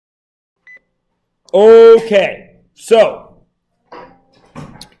Okay, so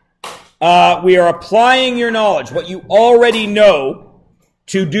we are applying your knowledge, what you already know,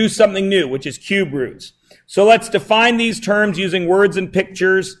 to do something new, which is cube roots. So let's define these terms using words and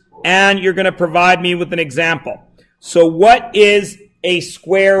pictures, and you're going to provide me with an example. So what is a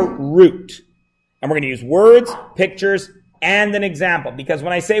square root? And we're going to use words, pictures, and an example. Because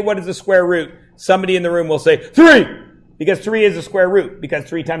when I say what is a square root, somebody in the room will say 3, because 3 is a square root, because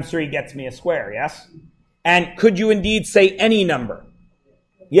 3 times 3 gets me a square, yes? And could you indeed say any number?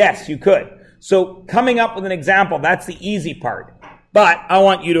 Yes, you could. So coming up with an example, that's the easy part. But I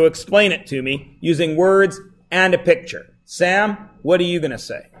want you to explain it to me using words and a picture. Sam, what are you going to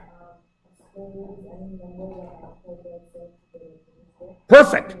say?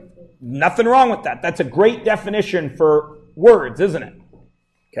 Perfect. Nothing wrong with that. That's a great definition for words, isn't it?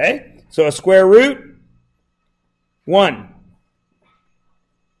 Okay. So a square root, 1.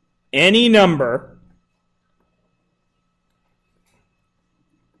 Any number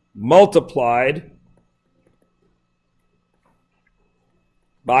multiplied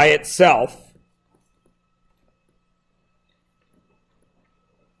by itself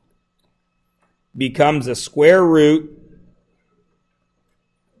becomes a square root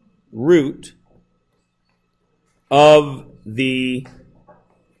of the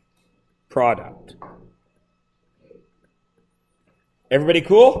product. Everybody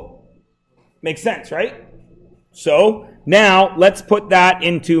cool? Makes sense, right? So now let's put that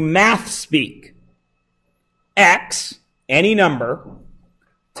into math speak. X, any number,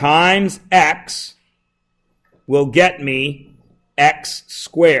 times x will get me x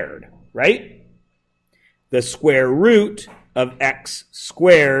squared, right? The square root of x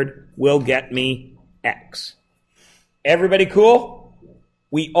squared will get me x. Everybody cool?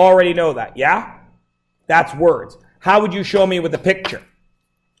 We already know that, yeah? That's words. How would you show me with a picture?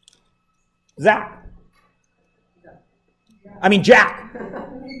 Zach? I mean, Jack.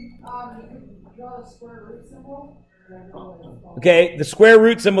 Draw the square root symbol. Okay, the square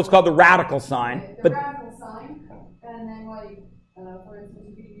root symbol is called the radical sign. Okay, the but radical sign, and then for instance,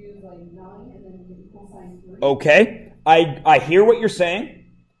 you could use 9 and then the equal sign 3. Okay, I hear what you're saying,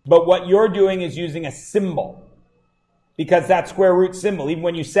 but what you're doing is using a symbol. Because that square root symbol, even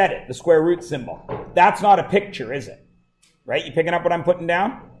when you said it, the square root symbol, that's not a picture, is it? Right? You picking up what I'm putting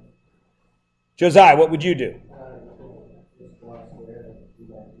down? Josiah, what would you do?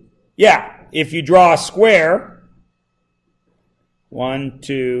 Yeah, if you draw a square, 1,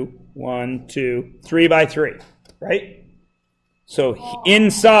 2, 1, 2, 3 by 3, right? So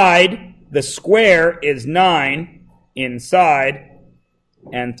inside, the square is 9 inside,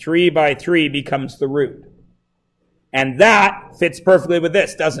 and 3 by 3 becomes the root. And that fits perfectly with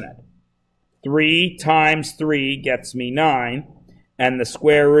this, doesn't it? 3 times 3 gets me 9, and the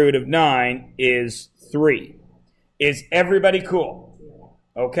square root of 9 is 3. Is everybody cool?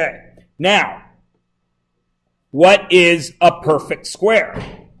 Okay. Now, what is a perfect square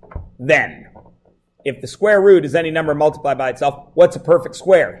then? If the square root is any number multiplied by itself, what's a perfect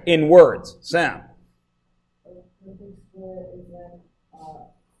square in words? Sam? A perfect square is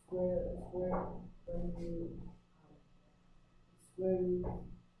when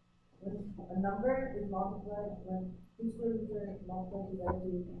a number is multiplied, when two square roots are multiplied together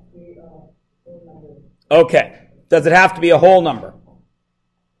to create a whole number. Okay. Does it have to be a whole number?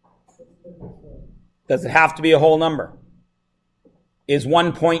 Does it have to be a whole number? Is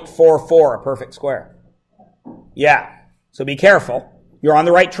 1.44 a perfect square? Yeah. So be careful. You're on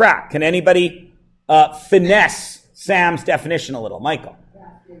the right track. Can anybody finesse Sam's definition a little? Michael?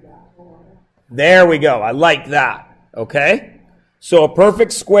 There we go. I like that. Okay? So a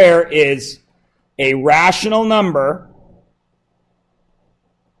perfect square is a rational number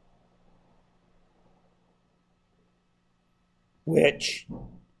which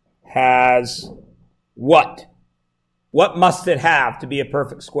has what? What must it have to be a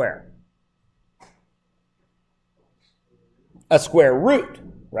perfect square? A square root,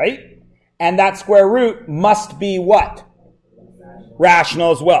 right? And that square root must be what?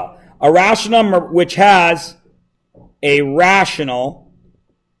 Rational as well. A rational number which has a rational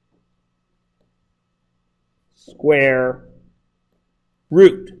square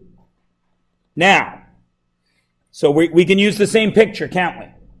root. Now, so we can use the same picture, can't we?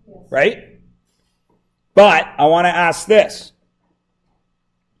 Yes. Right? But I want to ask this.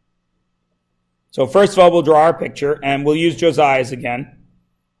 So first of all, we'll draw our picture, and we'll use Josiah's again.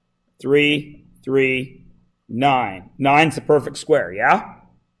 3, 3, 9. 9's the perfect square, yeah?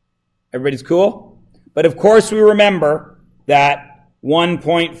 Everybody's cool? But of course we remember that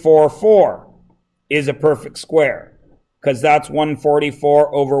 1.44 is a perfect square, because that's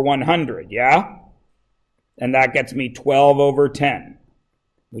 144 over 100, yeah? And that gets me 12 over 10,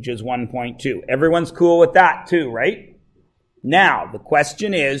 which is 1.2. Everyone's cool with that too, right? Now, the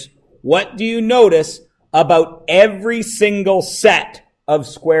question is, what do you notice about every single set of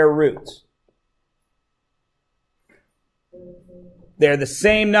square roots? They're the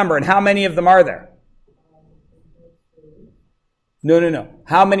same number. And how many of them are there? No.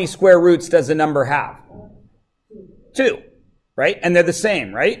 How many square roots does a number have? 2, right? And they're the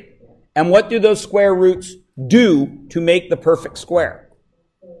same, right? And what do those square roots do to make the perfect square?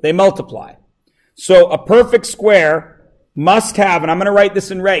 They multiply. So a perfect square must have, and I'm going to write this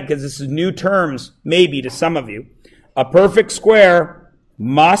in red because this is new terms maybe to some of you. A perfect square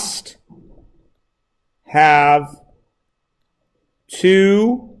must have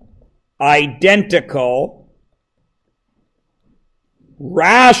 2 identical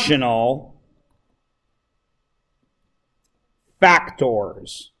rational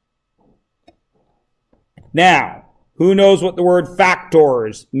factors. Now, who knows what the word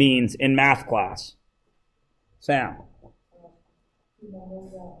factors means in math class? Sam.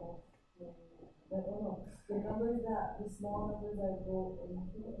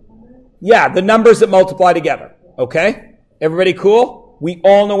 Yeah, the numbers that multiply together. Okay? Everybody cool? We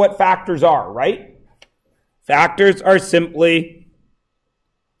all know what factors are, right? Factors are simply,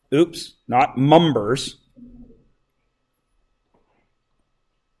 not numbers.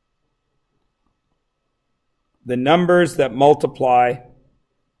 The numbers that multiply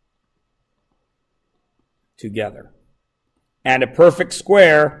together. And a perfect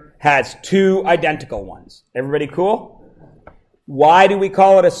square has 2 identical ones. Everybody cool? Why do we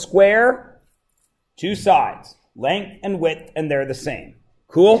call it a square? 2 sides, length and width, and they're the same.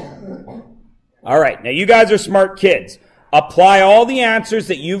 Cool? All right, now you guys are smart kids. Apply all the answers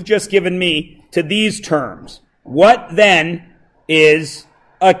that you've just given me to these terms. What then is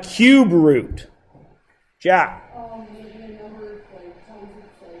a cube root? Jack.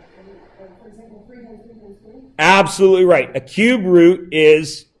 Absolutely right. A cube root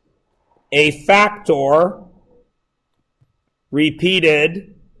is a factor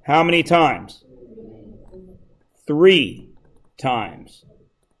repeated how many times? 3 times.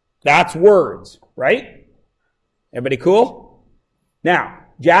 That's words, right? Everybody cool? Now,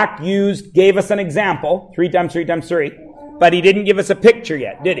 Jack gave us an example, 3 times 3 times 3, but he didn't give us a picture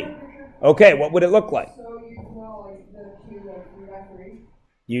yet, did he? Okay, what would it look like? So you draw like the cube of 3 by 3.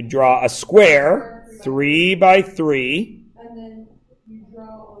 You draw a square, 3 by 3. And then you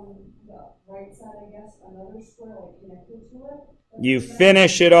draw on the right side, I guess, another square like connected to it. You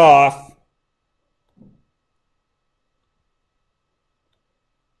finish it off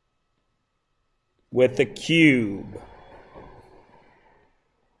with a cube.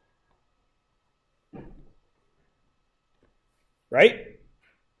 Right?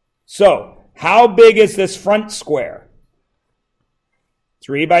 So, how big is this front square?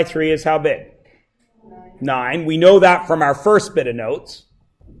 3 by 3 is how big? 9. We know that from our first bit of notes.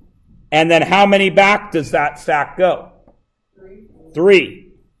 And then how many back does that stack go?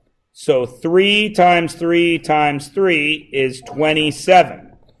 3. So 3 times 3 times 3 is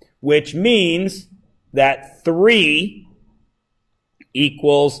 27, which means that 3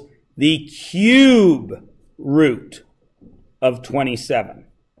 equals the cube root of 27.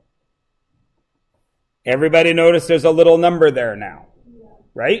 Everybody notice there's a little number there now,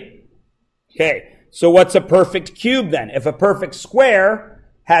 right? Okay, so what's a perfect cube then? If a perfect square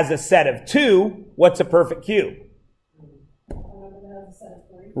has a set of 2, what's a perfect cube?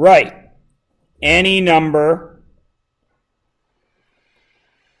 Right. Any number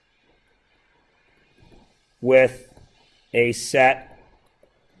with a set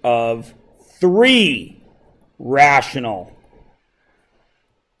of 3 rational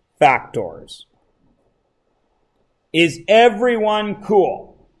factors. Is everyone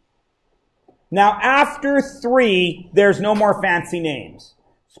cool? Now, after 3, there's no more fancy names.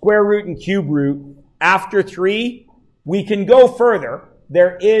 Square root and cube root. After 3, we can go further.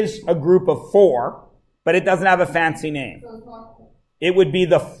 There is a group of 4, but it doesn't have a fancy name. It would be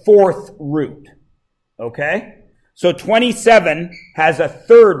the 4th root. Okay? So 27 has a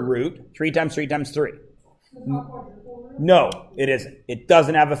 3rd root. 3 times 3 times 3. No, it isn't. It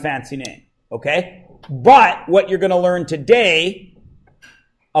doesn't have a fancy name. Okay? But what you're going to learn today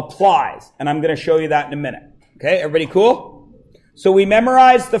applies. And I'm going to show you that in a minute. Okay? Everybody cool? So we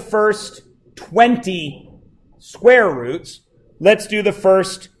memorized the first 20 square roots. Let's do the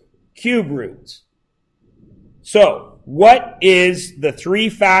first cube roots. So, what is the 3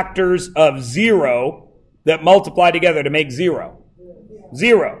 factors of 0 that multiply together to make 0?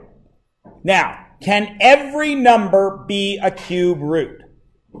 0. Now, can every number be a cube root?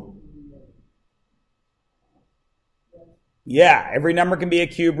 Yeah, every number can be a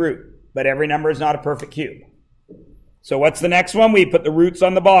cube root, but every number is not a perfect cube. So what's the next one? We put the roots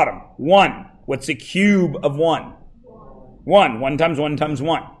on the bottom. 1. What's a cube of 1? 1. 1 times 1 times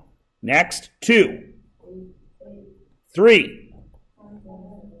 1. Next, 2. 3.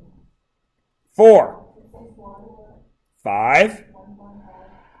 4. 5.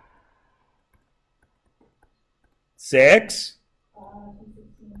 6.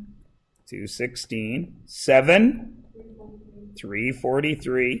 216. 7.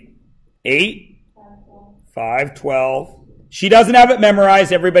 343. 8. 512. She doesn't have it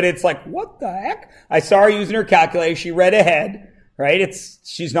memorized. Everybody, it's like, what the heck? I saw her using her calculator. She read ahead, right?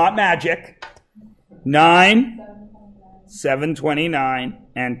 She's not magic. 9, 729,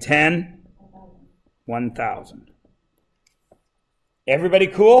 and 10, 1,000. Everybody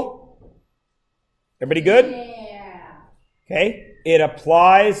cool? Everybody good? Yeah. Okay. It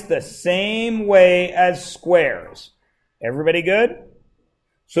applies the same way as squares. Everybody good?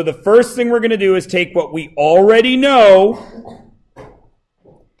 So the first thing we're going to do is take what we already know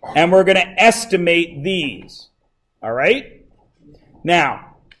and we're going to estimate these. All right?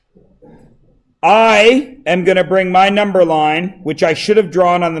 Now, I am going to bring my number line, which I should have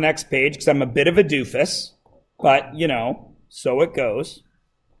drawn on the next page because I'm a bit of a doofus, but, you know, so it goes.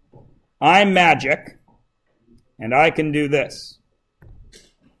 I'm magic, and I can do this.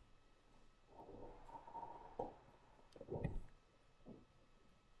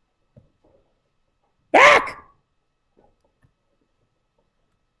 Back!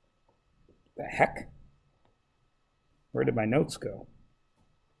 The heck? Where did my notes go?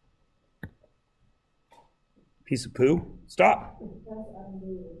 Piece of poo? Stop!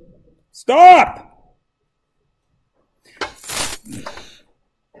 Stop!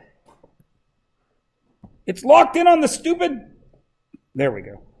 It's locked in on the stupid... There we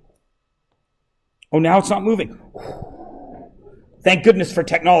go. Oh, now it's not moving. Thank goodness for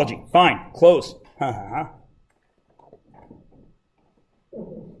technology. Fine. Close. Fine.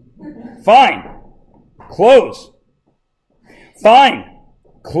 Close. Fine.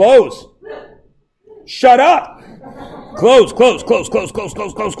 Close. Shut up. Close, close, close, close, close,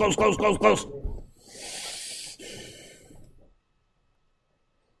 close, close, close, close, close, close.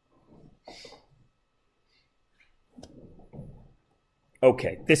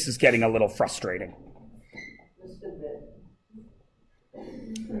 Okay, this is getting a little frustrating.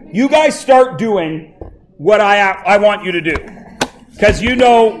 You guys start doing what I want you to do. Because you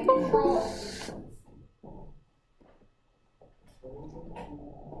know...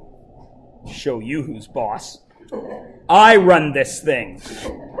 Show you who's boss. I run this thing.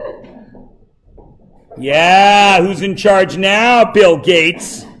 Yeah, who's in charge now? Bill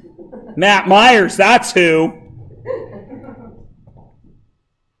Gates. Matt Myers, that's who.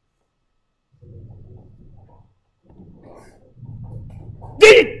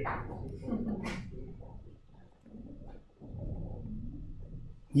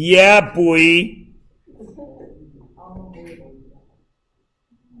 Yeah, boy.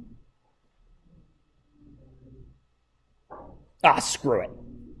 Ah, screw it.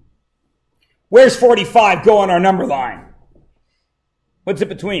 Where's 45 go on our number line? What's it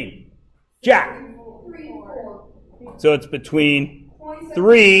between? Jack. 3 and 4. So it's between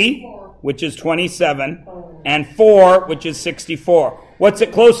 3, which is 27, and 4, which is 64. What's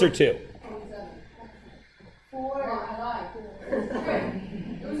it closer to? 27. 4.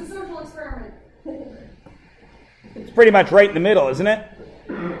 It was a social experiment. It's pretty much right in the middle, isn't it?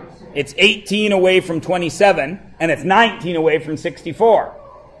 It's 18 away from 27, and it's 19 away from 64.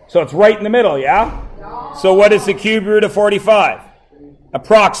 So it's right in the middle, yeah? So what is the cube root of 45?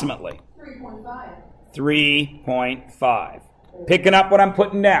 Approximately. 3.5. 3.5. Picking up what I'm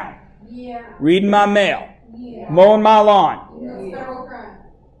putting down. Yeah. Reading my mail. Yeah. Mowing my lawn. It's federal crime.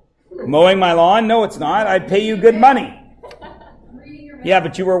 Mowing my lawn? No, it's not. I'd pay you good money. Reading your mail. Yeah,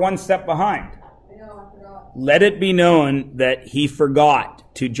 but you were one step behind. I know, I forgot. Let it be known that he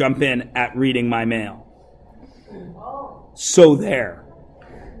forgot to jump in at reading my mail. Oh. So there.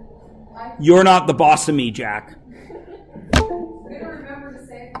 You're not the boss of me, Jack. I'm going to remember to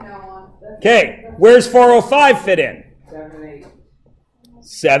say it from now on. Okay, where's 405 fit in? 7 and 8.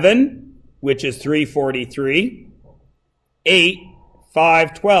 7, which is 343. 8,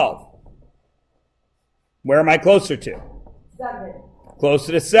 512. Where am I closer to? 7.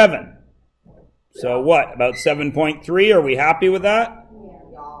 Closer to 7. So what, about 7.3? Are we happy with that?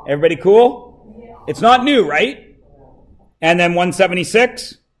 Yeah. Everybody cool? Yeah. It's not new, right? And then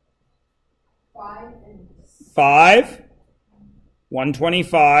 176? 5 and 5,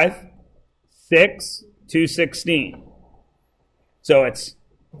 125, 6, 216. So it's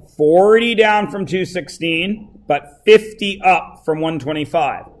 40 down from 216, but 50 up from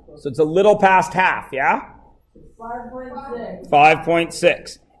 125. So it's a little past half, yeah? 5.6.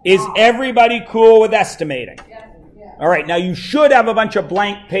 5.6. Is everybody cool with estimating? All right, now you should have a bunch of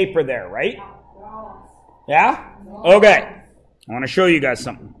blank paper there, right? Yeah? Okay. I want to show you guys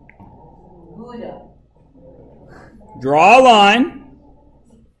something. Draw a line.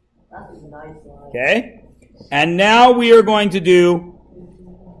 Okay. And now we are going to do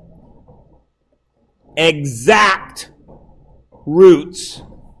exact roots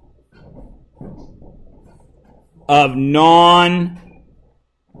of non-perfect,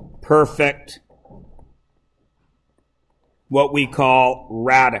 what we call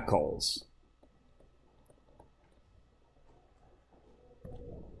radicals.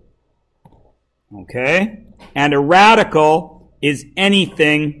 Okay? And a radical is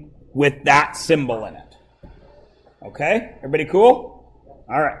anything with that symbol in it. Okay? Everybody cool?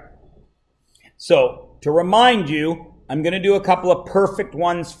 All right. So, to remind you, I'm going to do a couple of perfect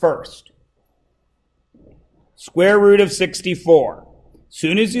ones first. Square root of 64.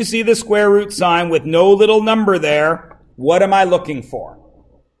 Soon as you see the square root sign with no little number there, what am I looking for?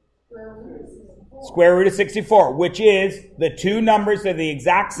 Square root of 64, which is the two numbers that are the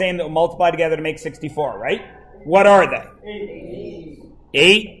exact same that will multiply together to make 64, right? What are they?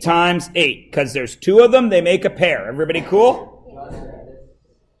 8 times 8. Because there's two of them, they make a pair. Everybody cool?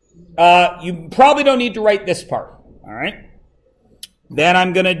 You probably don't need to write this part. All right? Then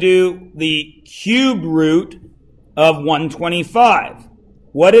I'm going to do the cube root of 125.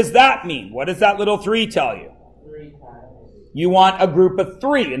 What does that mean? What does that little 3 tell you? You want a group of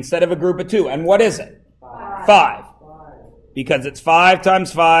 3 instead of a group of 2. And what is it? 5. Because it's 5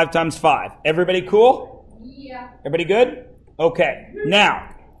 times 5 times 5. Everybody cool? Yeah. Everybody good? Okay.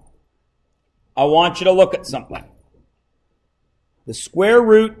 Now, I want you to look at something. The square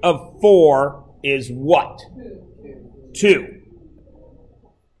root of 4 is what? 2.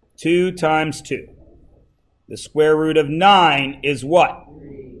 2 times 2. The square root of 9 is what?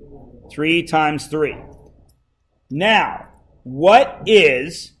 3 times 3. Now, what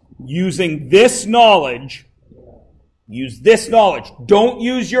is, using this knowledge, use this knowledge, don't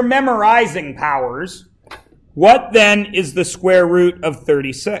use your memorizing powers, what then is the square root of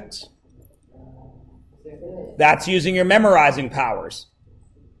 36? That's using your memorizing powers.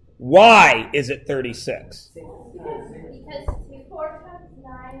 Why is it 36? Because 4 times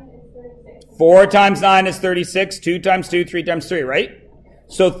 9 is 36. 4 times 9 is 36, 2 times 2, 3 times 3, right?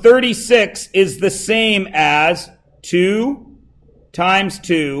 So 36 is the same as 2 times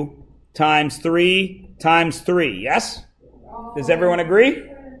 2 times 3 times 3, yes? Does everyone agree?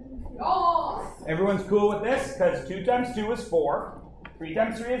 Everyone's cool with this? Because 2 times 2 is 4, 3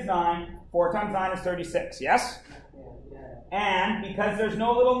 times 3 is 9, 4 times 9 is 36, yes? And because there's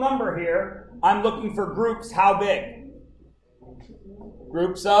no little number here, I'm looking for groups how big?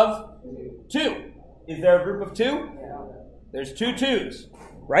 Groups of 2. Is there a group of 2? There's 2 2s,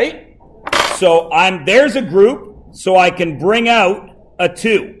 right? So there's a group, so I can bring out a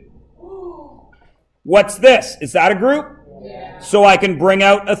 2. What's this? Is that a group? Yeah. So I can bring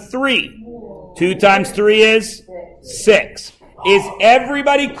out a 3. 2 times 3 is 6. Is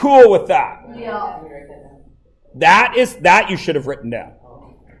everybody cool with that? Yeah. That you should have written down.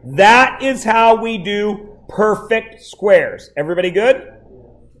 That is how we do perfect squares. Everybody good?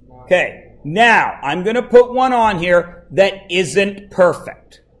 Okay. Now, I'm going to put one on here that isn't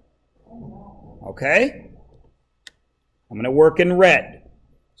perfect. Okay? I'm going to work in red.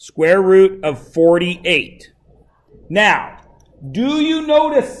 Square root of 48. Now, do you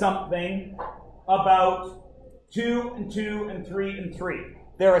notice something about 2 and 2 and 3 and 3?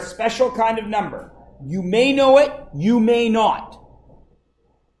 They're a special kind of number. You may know it, you may not.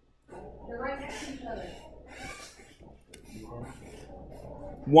 They're right next to each other.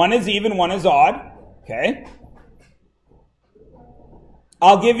 One is even, one is odd. Okay?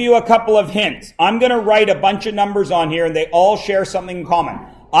 I'll give you a couple of hints. I'm going to write a bunch of numbers on here and they all share something in common.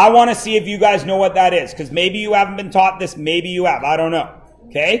 I want to see if you guys know what that is, because maybe you haven't been taught this, maybe you have. I don't know.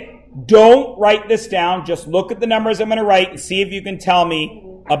 Okay? Don't write this down. Just look at the numbers I'm going to write and see if you can tell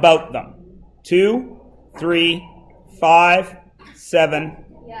me about them. 2, 3, 5, 7,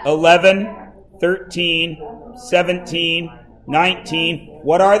 11, 13, 17, 19.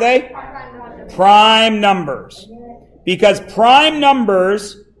 What are they? Prime numbers. Because prime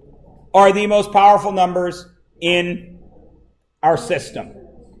numbers are the most powerful numbers in our system.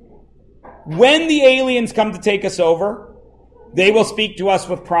 When the aliens come to take us over, they will speak to us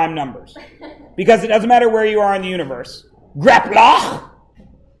with prime numbers. Because it doesn't matter where you are in the universe. Graplach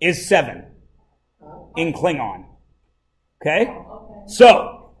is 7 in Klingon. Okay?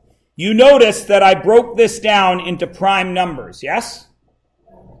 So, You notice that I broke this down into prime numbers, yes?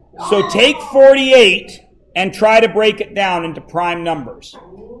 So take 48 and try to break it down into prime numbers.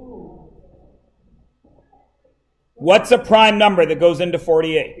 What's a prime number that goes into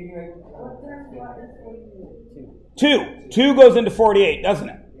 48? 2. 2 goes into 48, doesn't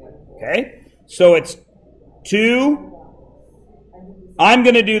it? Okay, so it's 2. I'm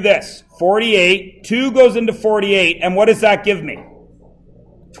going to do this. 48. 2 goes into 48, and what does that give me?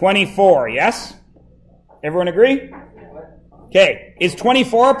 24, yes? Everyone agree? Okay, is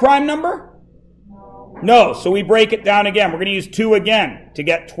 24 a prime number? No, so we break it down again. We're going to use 2 again to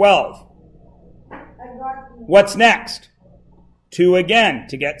get 12. What's next? 2 again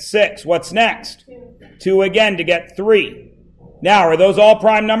to get 6. What's next? 2 again to get 3. Now, are those all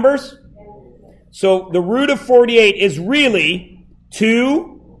prime numbers? So the root of 48 is really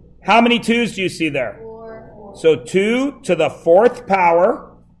 2. How many 2's do you see there? 4. So 2 to the 4th power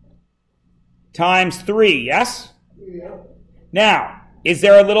times 3, yes? Now, is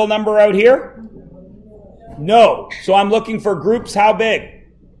there a little number out here? No. So I'm looking for groups how big?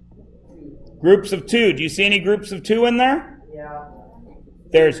 Groups of 2. Do you see any groups of 2 in there? Yeah.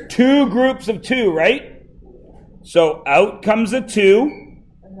 There's 2 groups of 2, right? So out comes a 2.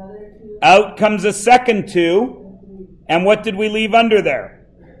 Another 2. Out comes a second 2. And what did we leave under there?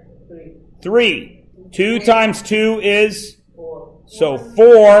 3. 2 times 2 is? 4. So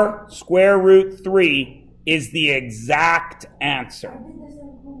 4 square root 3 is the exact answer.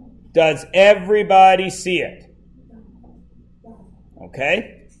 Does everybody see it?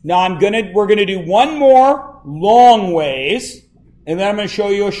 Okay. Now we're gonna do one more long ways, and then I'm gonna show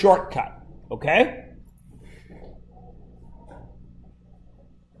you a shortcut. Okay?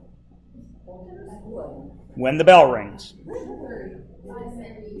 When the bell rings.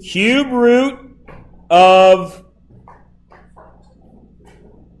 Cube root of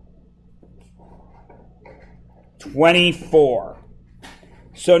 24.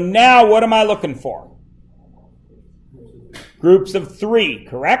 So now what am I looking for? Groups of 3,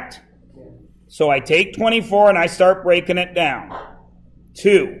 correct? So I take 24 and I start breaking it down.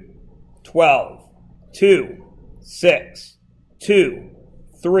 2, 12, 2, 6, 2,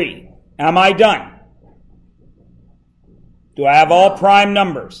 3. Am I done? Do I have all prime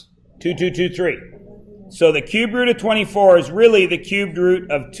numbers? 2, 2, 2, 3. So the cube root of 24 is really the cubed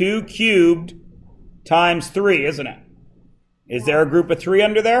root of 2 cubed times 3, isn't it? Is there a group of 3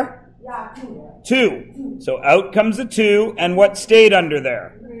 under there? Yeah, 2. 2. So out comes a 2, and what stayed under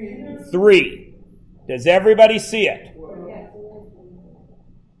there? 3. Does everybody see it?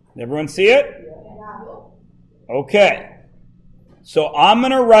 Everyone see it? Okay. So I'm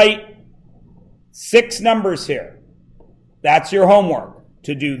going to write 6 numbers here. That's your homework,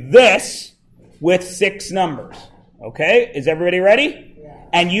 to do this with 6 numbers. Okay? Is everybody ready?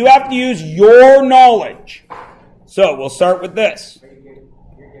 And you have to use your knowledge. So we'll start with this.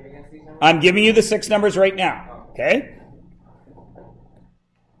 I'm giving you the 6 numbers right now. Okay?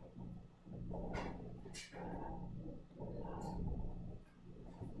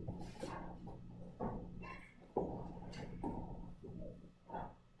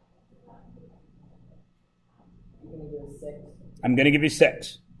 I'm going to give you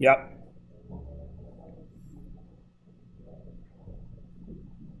 6. Yep.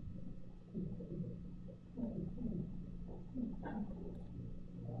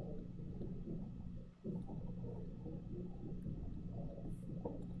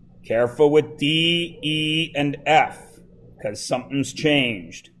 Careful with D, E, and F, because something's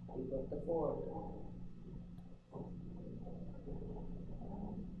changed.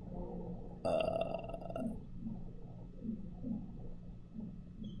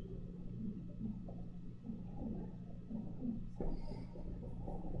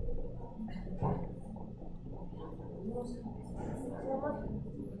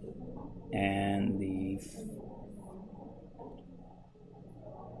 And the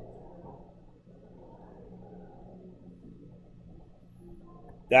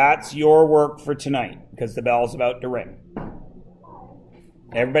that's your work for tonight, because the bell's about to ring.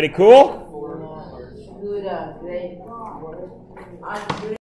 Everybody cool? Good, great.